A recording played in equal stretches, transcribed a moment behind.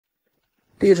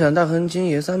地产大亨金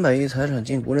爷300亿财产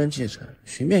竟无人继承，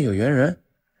寻遍有缘人。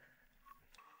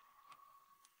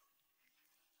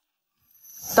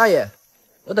大爷，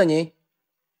我等您。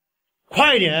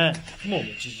快点，磨磨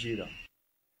唧唧的。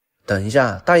等一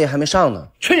下，大爷还没上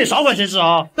呢。缺你少管闲事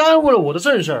啊！耽误了我的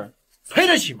正事儿，赔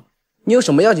得起吗？你有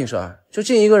什么要紧事儿？就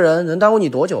进一个人，能耽误你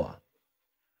多久啊？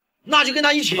那就跟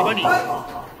他一起吧你。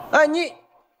哎，你。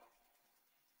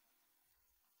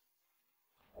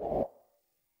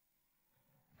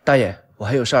大爷，我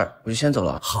还有事儿，我就先走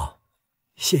了。好，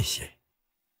谢谢。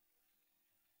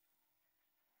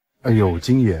哎呦，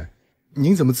金爷，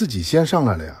您怎么自己先上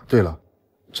来了呀？对了，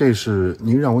这是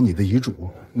您让我拟的遗嘱，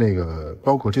那个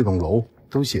包括这栋楼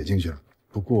都写进去了。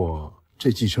不过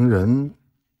这继承人，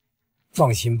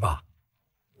放心吧，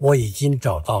我已经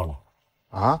找到了。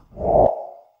啊？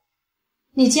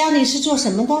你家里是做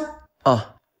什么的？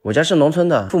哦，我家是农村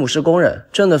的，父母是工人，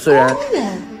挣的虽然……工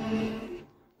人？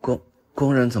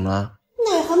工人怎么了？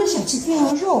癞蛤蟆想吃天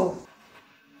鹅肉。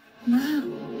妈，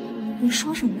你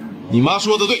说什么呢？你妈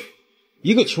说的对，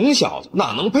一个穷小子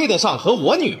哪能配得上和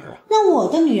我女儿啊？那我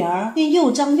的女儿跟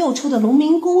又脏又臭的农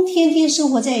民工天天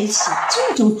生活在一起，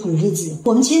这种苦日子，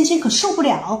我们芊芊可受不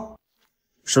了。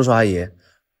叔叔阿姨，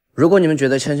如果你们觉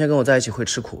得芊芊跟我在一起会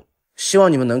吃苦，希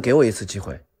望你们能给我一次机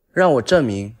会，让我证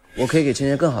明我可以给芊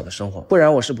芊更好的生活，不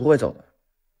然我是不会走的，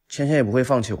芊芊也不会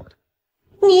放弃我的。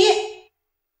你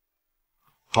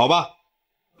好吧，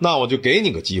那我就给你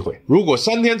个机会，如果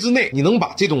3天之内你能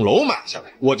把这栋楼买下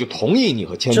来，我就同意你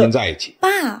和芊芊在一起。爸，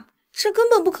这根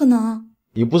本不可能。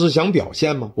你不是想表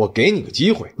现吗？我给你个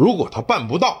机会，如果他办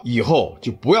不到，以后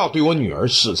就不要对我女儿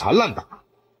死缠烂打。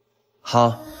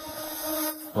好，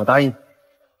我答应。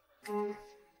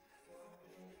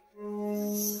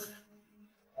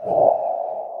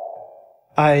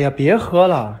哎呀，别喝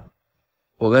了。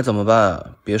我该怎么办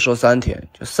啊？别说3天，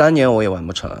就3年我也完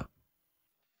不成啊。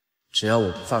只要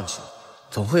我不放弃，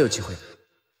总会有机会的。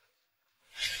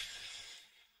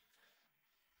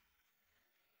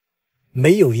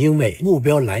没有因为目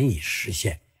标难以实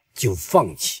现就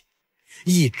放弃，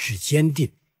意志坚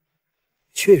定，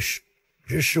确实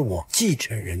是我继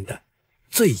承人的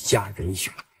最佳人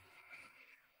选。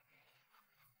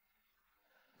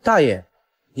大爷，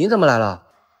您怎么来了？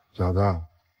小子，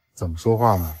怎么说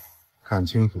话呢？看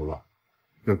清楚了，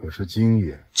这可是金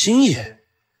爷。金爷？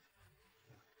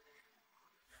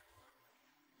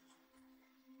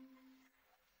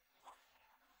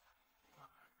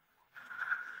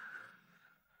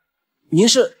您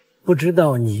是？不知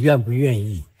道你愿不愿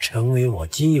意成为我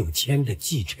金有谦的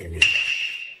继承人？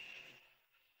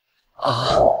啊！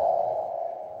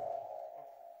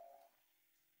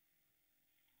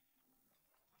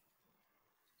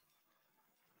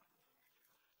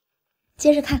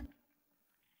接着看。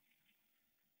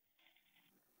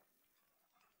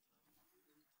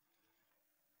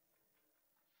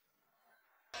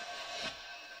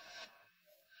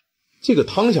这个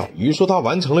汤小鱼说他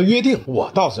完成了约定，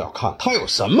我倒是要看他有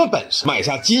什么本事买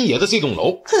下金爷的这栋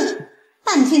楼。哼，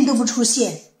半天都不出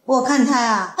现，我看他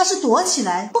啊，他是躲起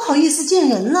来，不好意思见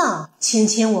人了。芊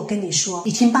芊，我跟你说，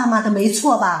你听爸妈的没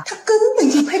错吧？他根本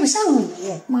就配不上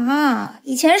你。妈，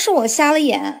以前是我瞎了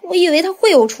眼，我以为他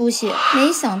会有出息，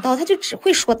没想到他就只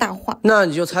会说大话。那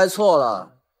你就猜错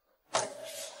了。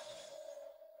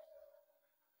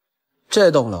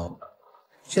这栋楼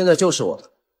现在就是我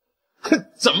的。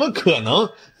哼，怎么可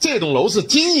能？这栋楼是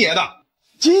金爷的。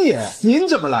金爷，您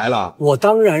怎么来了？我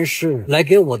当然是来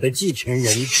给我的继承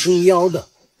人撑腰的。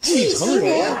继承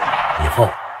人？以后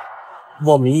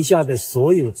我名下的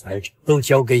所有财产都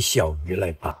交给小鱼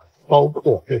来办，包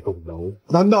括这栋楼。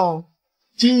难道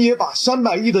金爷把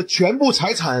300亿的全部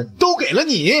财产都给了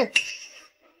你？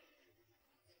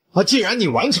啊，既然你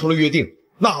完成了约定，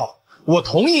那好，我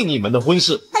同意你们的婚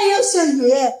事。哎呦，小鱼，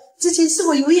之前是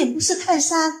我有眼不识泰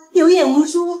山，有眼无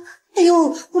珠。哎呦，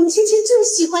我们芊芊真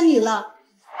喜欢你了。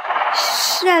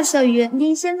是啊，小鱼，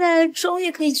你现在终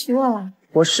于可以娶我了。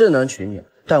我是能娶你，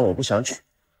但我不想娶。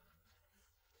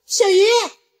小鱼，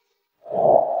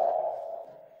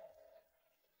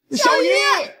小鱼，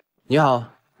你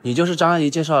好，你就是张阿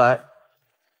姨介绍来。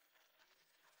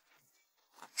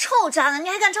臭渣男，你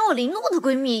还敢找我林诺的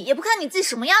闺蜜，也不看你自己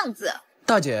什么样子。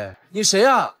大姐，你谁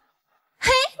啊？嘿，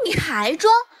你还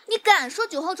装？你敢说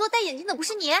9号桌戴眼镜的不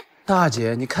是你？大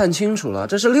姐，你看清楚了，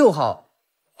这是6号。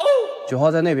9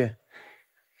号在那边。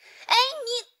哎，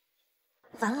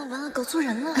你完了，搞错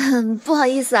人了。不好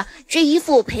意思，这衣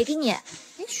服我赔给你。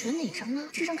你选哪张呢？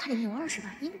这张卡里面有20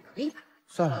万，应该可以吧？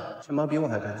算了，钱包比我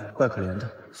还干净，怪可怜的。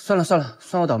算了，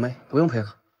算我倒霉，不用赔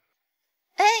了。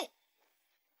哎，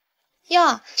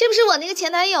哟，这不是我那个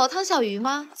前男友汤小鱼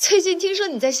吗？最近听说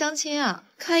你在相亲啊，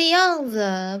看样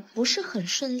子不是很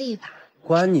顺利吧？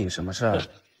关你什么事儿？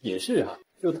也是啊，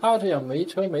就他这样没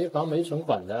车没房没存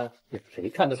款的，有谁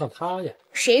看得上他呀？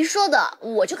谁说的？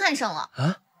我就看上了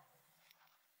啊！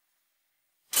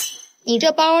你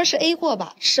这包是 A 货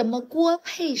吧？什么锅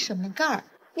配什么盖儿，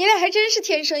你俩还真是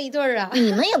天生一对儿啊！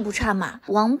你们也不差嘛，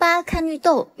王八看绿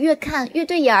豆，越看越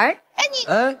对眼儿。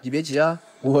你别急啊，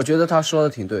我觉得他说的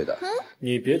挺对的。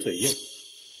你别嘴硬。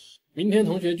明天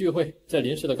同学聚会在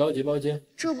林氏的高级包间，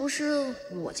这不是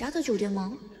我家的酒店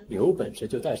吗？有本事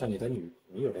就带上你的女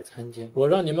朋友来参加，我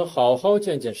让你们好好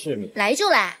见见世面。来就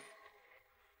来。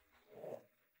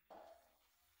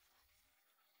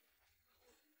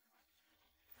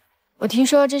我听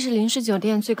说这是林氏酒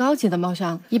店最高级的包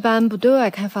厢，一般不对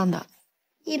外开放的。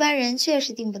一般人确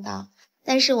实订不到，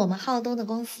但是我们浩东的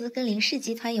公司跟林氏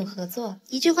集团有合作，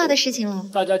一句话的事情了。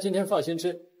大家今天放心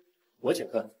吃，我请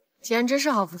客。既然真是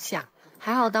好福气啊，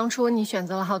还好当初你选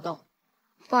择了浩东。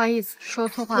不好意思，说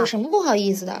错话了。有什么不好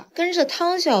意思的？跟着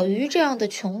汤小鱼这样的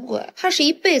穷鬼，他是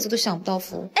一辈子都享不到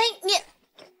福。哎，你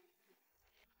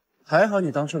还好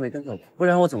你当初没跟着我，不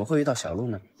然我怎么会遇到小鹿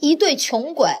呢？一对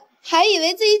穷鬼，还以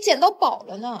为自己捡到宝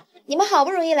了呢。你们好不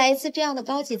容易来一次这样的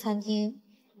高级餐厅，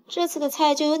这次的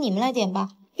菜就由你们来点吧。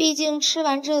毕竟吃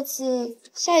完这次，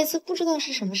下一次不知道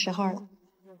是什么时候了。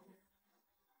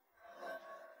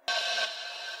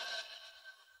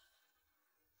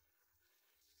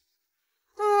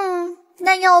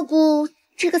那要不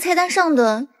这个菜单上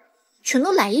的全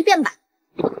都来一遍吧？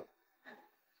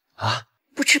啊？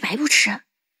不吃白不吃。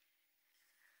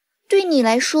对你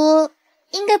来说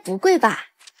应该不贵吧？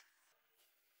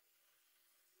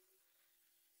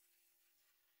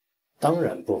当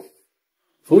然不。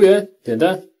服务员，点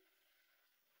单。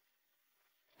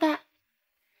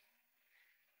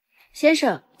先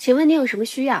生，请问您有什么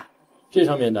需要？这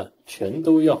上面的全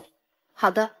都要。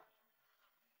好的。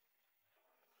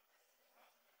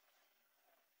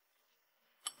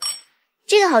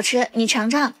这个好吃，你尝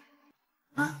尝。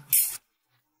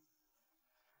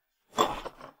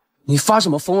你发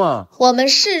什么疯啊？我们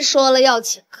是说了要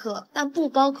请客，但不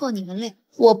包括你们俩。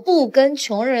我不跟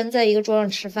穷人在一个桌上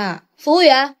吃饭。服务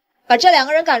员，把这2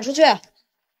个人赶出去。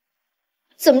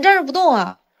怎么站着不动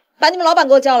啊？把你们老板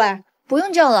给我叫来。不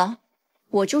用叫了，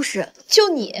我就是。就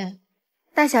你，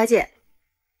大小姐。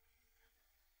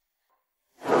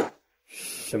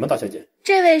什么大小姐？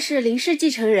这位是林氏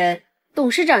继承人，董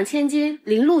事长千金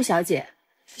林露小姐。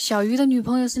小鱼的女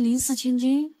朋友是林氏千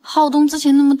金，浩东之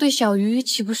前那么对小鱼，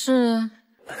岂不是？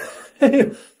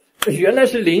原来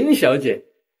是林小姐。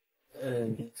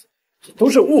都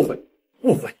是误会，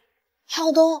误会。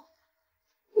浩东，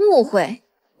误会？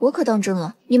我可当真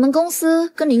了。你们公司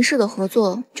跟林氏的合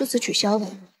作就此取消吧。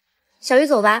小鱼，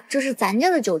走吧，这是咱家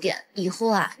的酒店，以后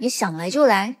啊，你想来就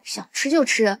来，想吃就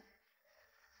吃。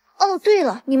哦，对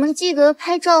了，你们记得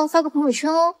拍照发个朋友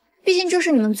圈哦。毕竟这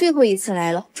是你们最后一次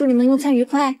来了，祝你们用餐愉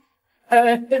快。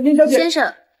林小姐，先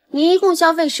生，您一共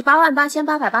消费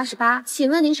188888，请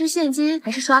问您是现金还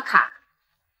是刷卡？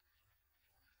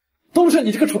都是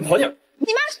你这个蠢婆娘！你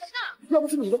妈谁呢？要不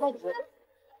是你的包裹，